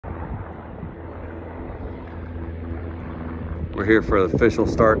We're here for the official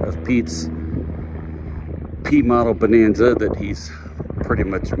start of Pete's P model Bonanza that he's pretty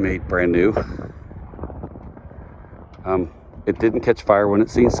much made brand new. It didn't catch fire when it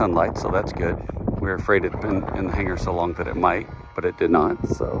seen sunlight, so that's good. We were afraid it'd been in the hangar so long that it might, but it did not,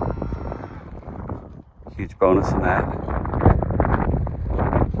 so huge bonus in that.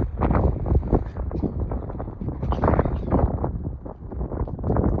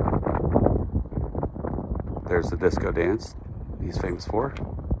 There's the disco dance he's famous for.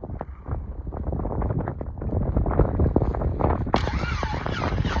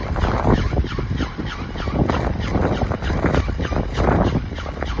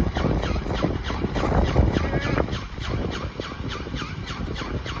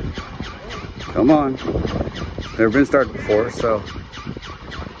 Come on. Never been started before, so.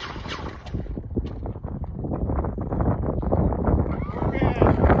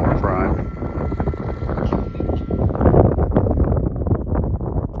 Prime.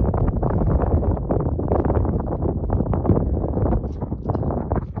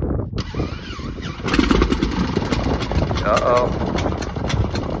 Uh-oh.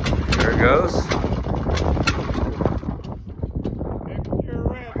 Here it goes.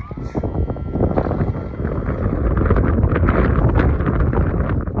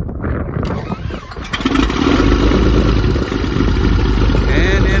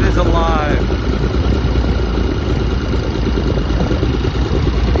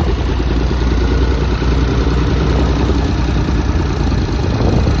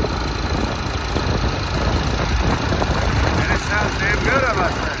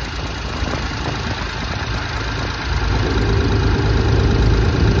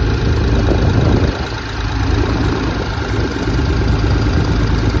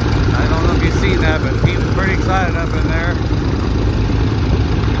 But he was pretty excited up in there.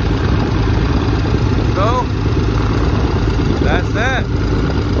 So, that's that.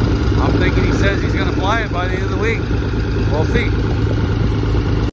 I'm thinking he says he's going to fly it by the end of the week. We'll see.